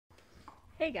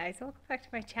Hey guys, welcome back to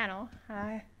my channel.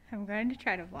 I'm going to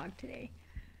try to vlog today,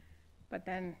 but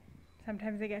then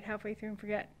sometimes I get halfway through and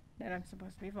forget that I'm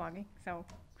supposed to be vlogging, so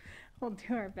we'll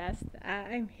do our best.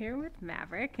 I'm here with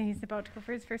Maverick, and he's about to go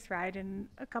for his first ride in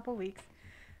a couple weeks.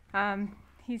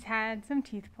 He's had some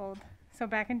teeth pulled, so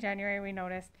back in January we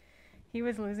noticed he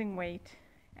was losing weight,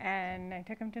 and I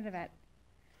took him to the vet,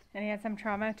 and he had some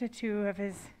trauma to two of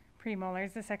his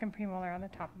premolars, the second premolar on the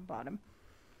top and bottom.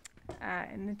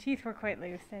 And the teeth were quite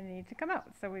loose and needed to come out,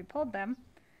 so we pulled them,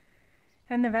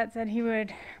 and the vet said he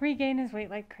would regain his weight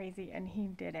like crazy, and he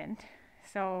didn't.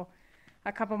 So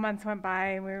a couple months went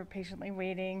by, we were patiently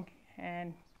waiting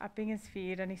and upping his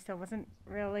feed, and he still wasn't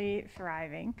really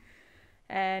thriving,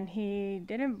 and he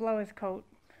didn't blow his coat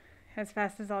as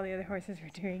fast as all the other horses were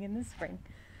doing in the spring.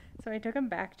 So I took him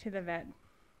back to the vet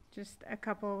just a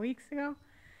couple of weeks ago,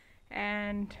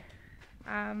 and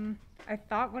I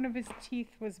thought one of his teeth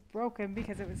was broken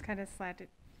because it was kind of slanted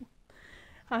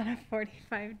on a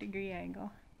 45-degree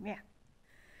angle. Yeah.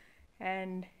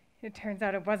 And it turns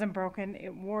out it wasn't broken.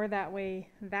 It wore that way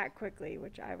that quickly,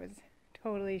 which I was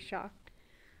totally shocked.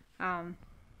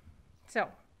 So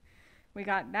we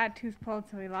got that tooth pulled,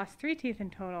 so we lost 3 teeth in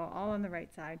total, all on the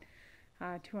right side,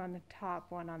 2 on the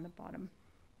top, 1 on the bottom.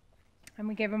 And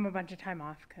we gave him a bunch of time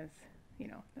off because, you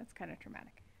know, that's kind of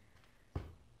traumatic.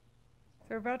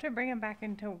 So we're about to bring him back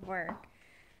into work.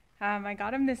 I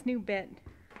got him this new bit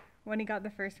when he got the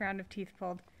first round of teeth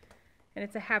pulled, and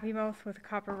it's a Happy Mouth with a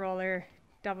copper roller,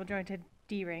 double jointed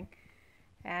D-ring.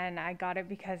 And I got it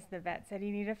because the vet said he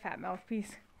needed a fat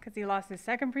mouthpiece because he lost his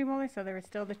second premolar, so there was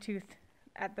still the tooth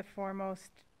at the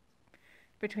foremost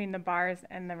between the bars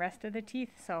and the rest of the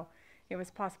teeth, so it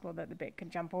was possible that the bit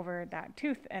could jump over that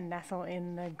tooth and nestle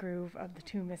in the groove of the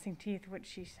 2 missing teeth, which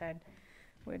she said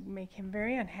would make him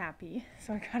very unhappy.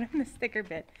 So I got him this thicker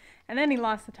bit, and then he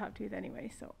lost the top tooth anyway,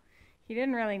 so he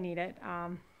didn't really need it,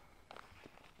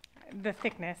 the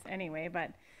thickness anyway,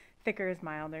 but thicker is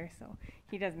milder, so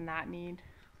he does not need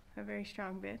a very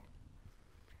strong bit.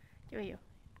 Do you?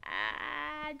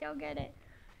 Don't get it.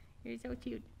 You're so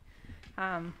cute.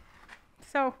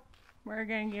 So we're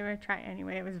gonna give it a try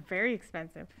anyway. It was very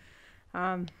expensive.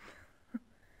 I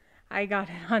got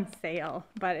it on sale,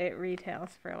 but it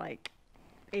retails for like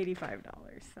 $85,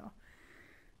 so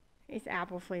it's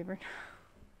apple flavored.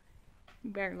 You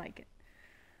better like it.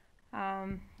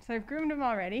 So I've groomed him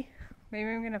already. Maybe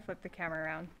I'm gonna flip the camera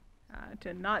around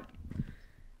to not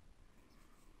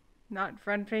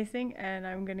front facing, and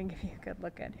I'm gonna give you a good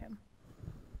look at him.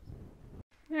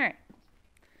 All right,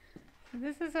 so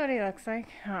this is what he looks like.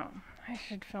 Oh, I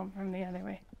should film from the other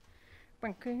way.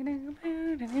 Okay,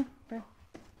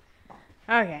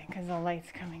 because the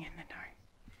light's coming in the dark.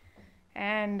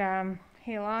 And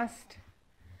he lost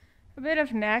a bit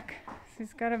of neck, so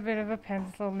he's got a bit of a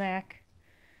pencil neck,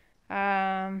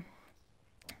 and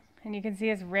you can see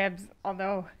his ribs,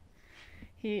 although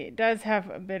he does have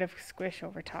a bit of squish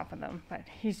over top of them, but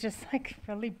he's just like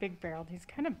really big barreled. He's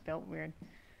kind of built weird.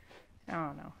 I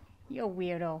don't know. You're a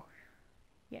weirdo.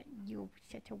 Yeah, you're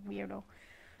such a weirdo.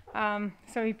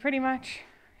 So he pretty much,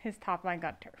 his top line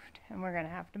got turfed, and we're gonna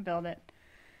have to build it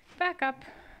back up,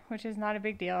 which is not a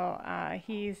big deal.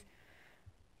 He's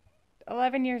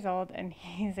 11 years old, and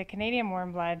he's a Canadian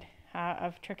warm blood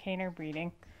of Trakehner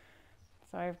breeding.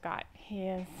 So I've got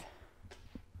his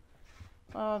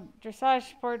little dressage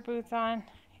sport boots on,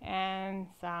 and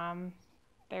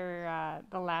they're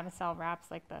the Lamiselle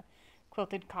wraps, like the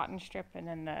quilted cotton strip, and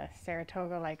then the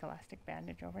Saratoga like elastic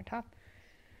bandage over top.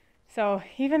 So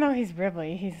even though he's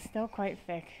ribbly, he's still quite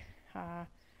thick.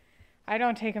 I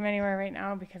don't take him anywhere right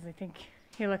now because I think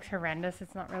he looks horrendous.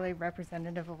 It's not really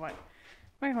representative of what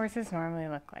my horses normally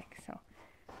look like. So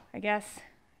I guess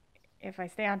if I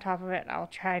stay on top of it, I'll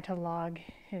try to log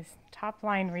his top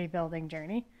line rebuilding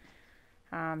journey,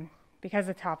 because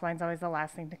the top line's always the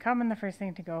last thing to come and the first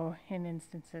thing to go in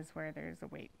instances where there's a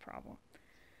weight problem.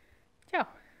 So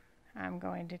I'm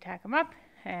going to tack him up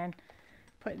and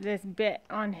put this bit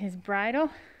on his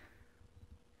bridle,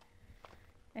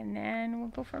 and then we'll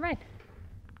go for a ride.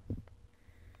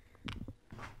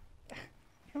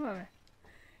 Come over.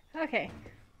 Okay,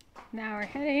 now we're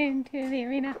heading to the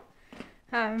arena.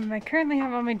 I currently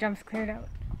have all my jumps cleared out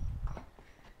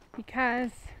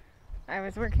because I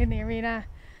was working the arena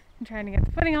and trying to get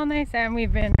the footing all nice, and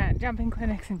we've been at jumping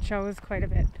clinics and shows quite a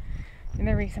bit in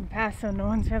the recent past, so no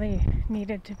one's really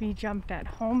needed to be jumped at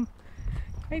home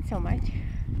quite so much.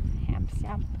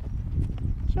 Hamster.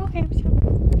 Show hamster.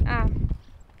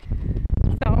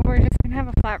 So we're just gonna have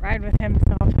a flat ride with him,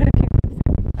 so I'll put a few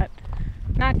clips in, but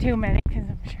not too many, because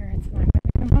I'm sure it's not gonna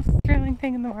be the most thrilling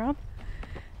thing in the world.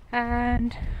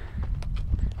 And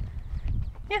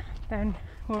then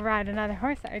we'll ride another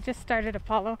horse. I just started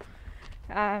Apollo.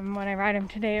 When I ride him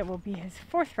today, it will be his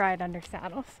 4th ride under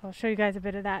saddle. So I'll show you guys a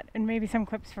bit of that and maybe some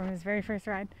clips from his very first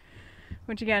ride,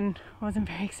 which again wasn't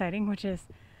very exciting, which is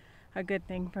a good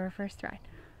thing for a first ride.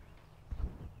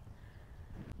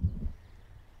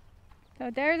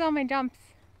 So there's all my jumps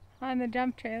on the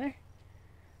jump trailer.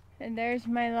 And there's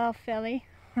my little filly.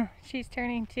 She's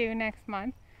turning 2 next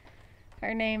month.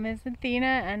 Her name is Athena,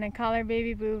 and I call her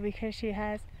Baby Boo because she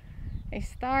has a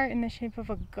star in the shape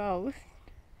of a ghost,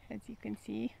 as you can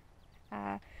see.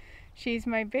 She's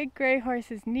my big gray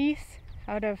horse's niece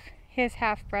out of his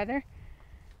half-brother,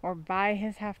 or by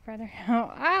his half-brother.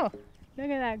 Oh, ow! Look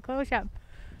at that close-up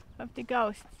of the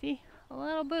ghost. See? A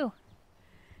little Boo.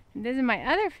 And this is my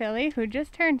other filly who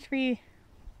just turned 3,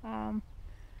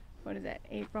 what is it,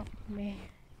 April, May,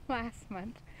 last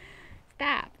month.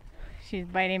 Stop! She's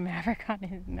biting Maverick on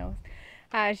his nose.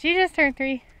 She just turned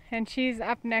 3, and she's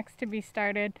up next to be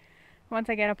started once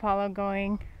I get Apollo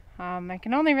going. I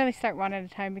can only really start one at a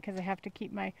time because I have to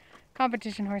keep my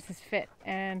competition horses fit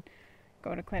and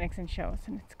go to clinics and shows,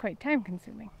 and it's quite time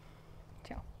consuming.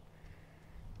 So.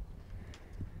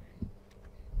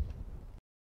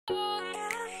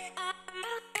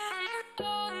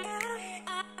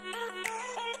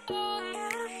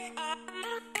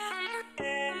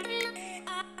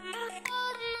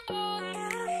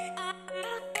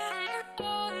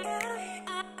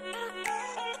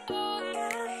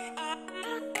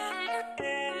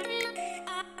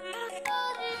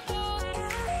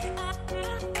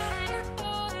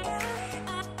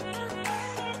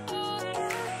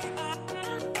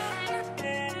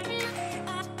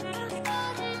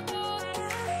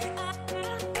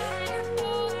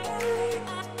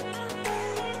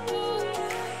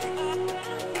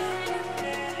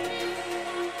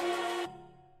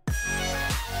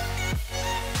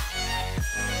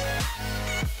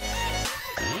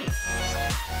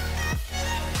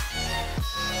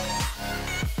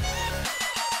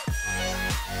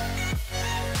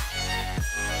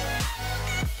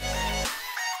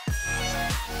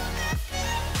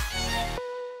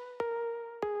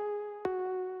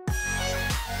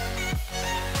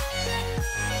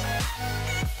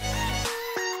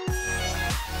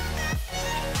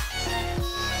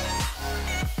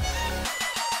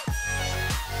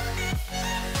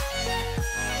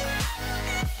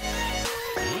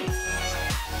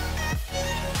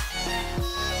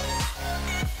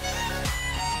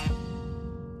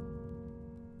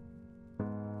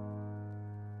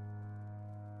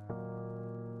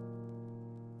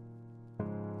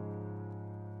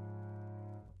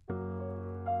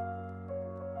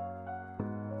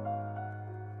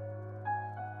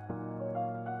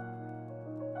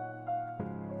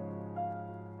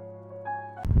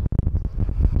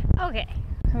 Okay,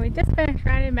 so we just finished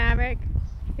riding Maverick.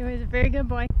 He was a very good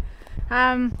boy.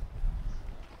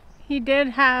 He did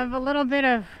have a little bit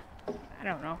of, I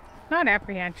don't know, not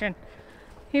apprehension.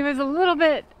 He was a little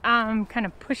bit kind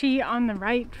of pushy on the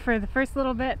right for the first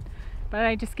little bit, but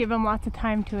I just gave him lots of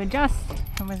time to adjust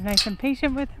and was nice and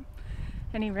patient with him,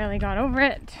 and he really got over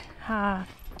it. I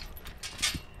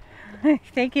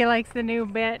think he likes the new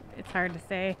bit. It's hard to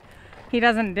say. He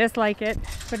doesn't dislike it,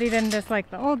 but he didn't dislike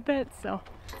the old bit, so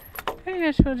I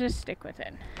guess we'll just stick with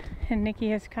it. And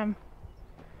Nikki has come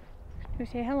to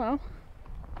say hello.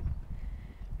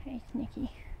 Hey,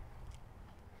 Nikki.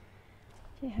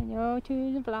 Say hello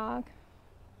to the vlog.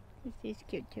 She's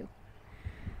cute too.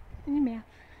 And Mav.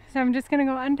 So I'm just gonna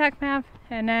go untuck Mav,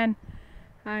 and then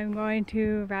I'm going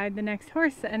to ride the next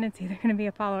horse, and it's either gonna be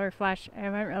Apollo or Flash. I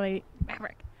haven't really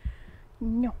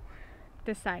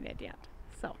decided yet.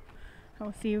 So I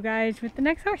will see you guys with the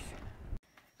next horse.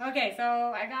 Okay,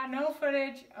 so I got no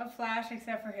footage of Flash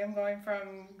except for him going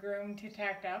from groomed to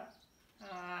tacked up.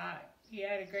 He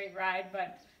had a great ride,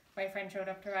 but my friend showed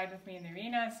up to ride with me in the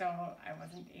arena, so I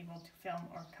wasn't able to film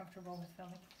or comfortable with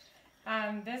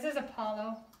filming. This is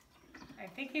Apollo. I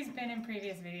think he's been in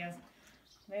previous videos,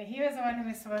 but he was the one who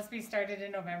was supposed to be started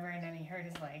in November, and then he hurt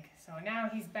his leg. So now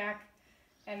he's back,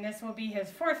 and this will be his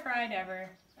 4th ride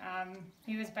ever.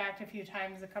 He was backed a few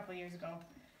times a couple years ago,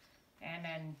 and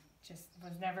then just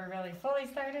was never really fully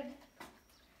started.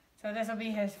 So this will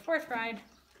be his 4th ride,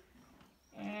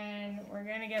 and we're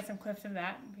going to get some clips of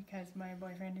that because my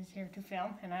boyfriend is here to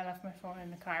film, and I left my phone in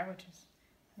the car, which is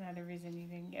another reason you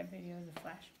didn't get videos of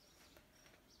Flash.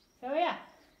 So yeah,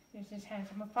 this is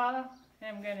handsome Apollo,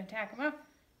 and I'm going to tack him up,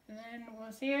 and then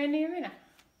we'll see you in the arena.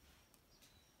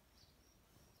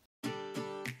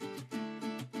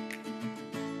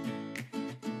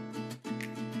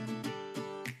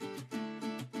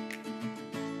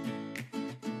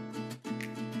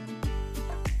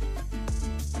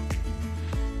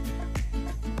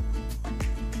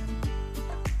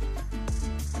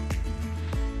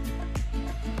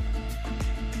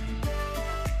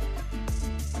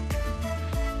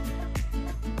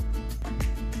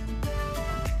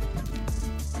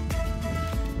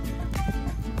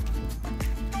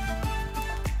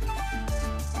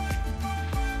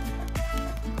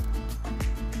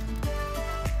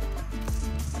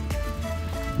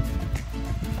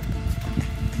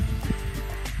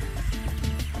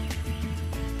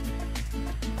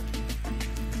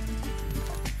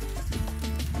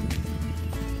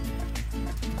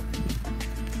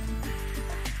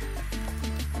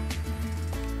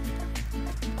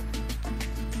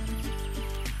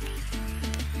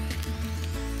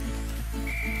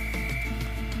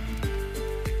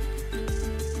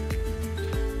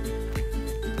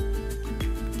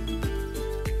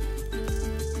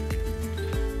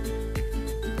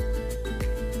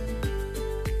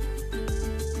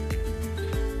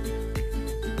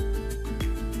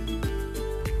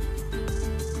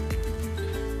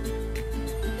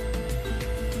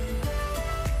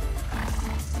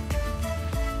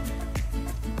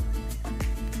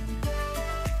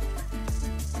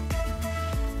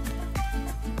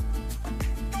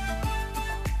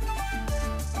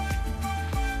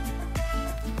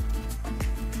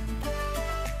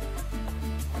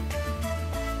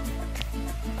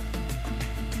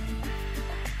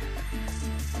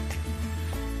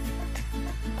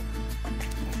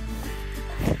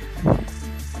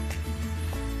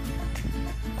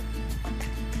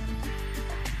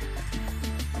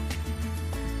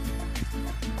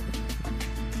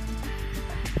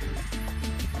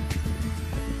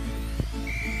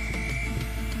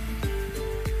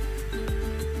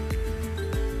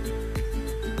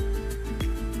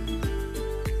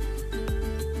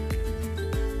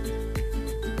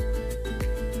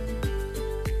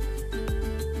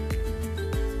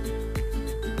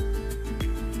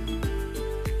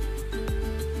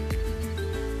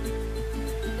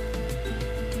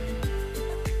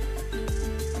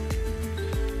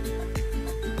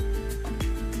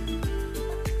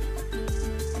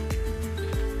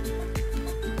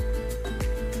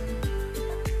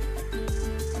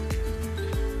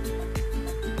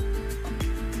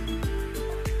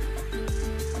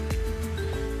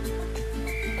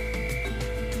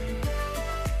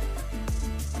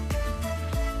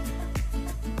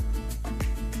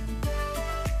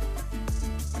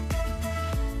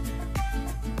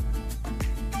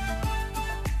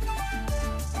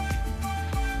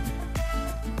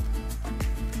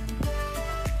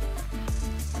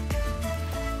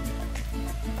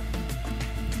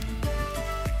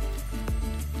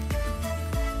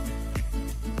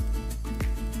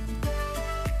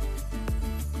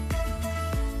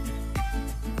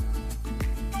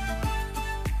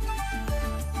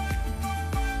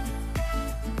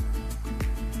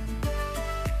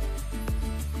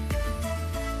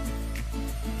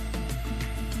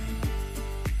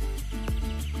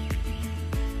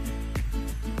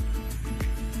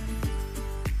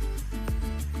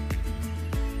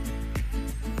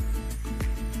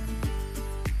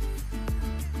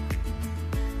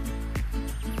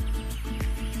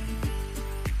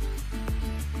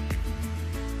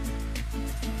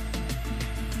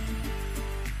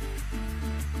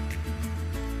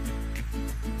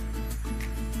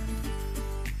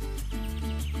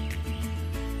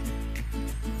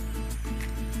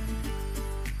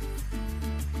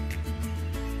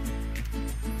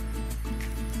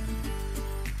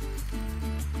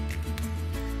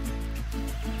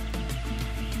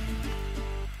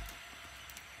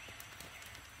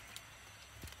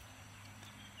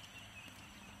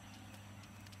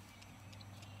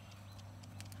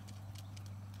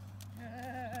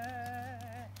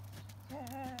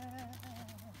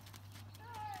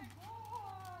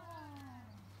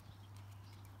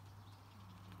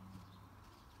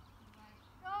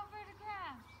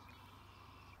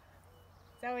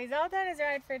 So he's all done his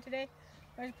ride for today.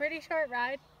 It was a pretty short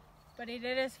ride, but he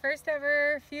did his first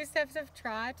ever few steps of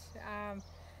trot.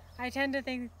 I tend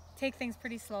to take things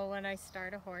pretty slow when I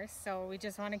start a horse, so we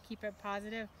just want to keep it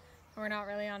positive. We're not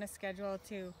really on a schedule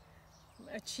to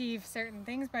achieve certain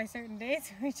things by certain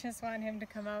days. We just want him to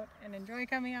come out and enjoy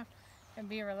coming out and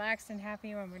be relaxed and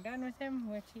happy when we're done with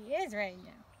him, which he is right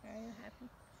now. Are you happy?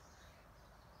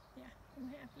 Yeah, I'm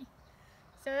happy.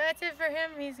 So that's it for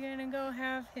him. He's gonna go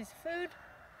have his food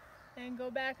and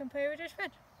go back and play with his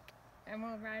friend. And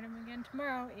we'll ride him again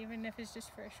tomorrow, even if it's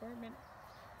just for a short minute.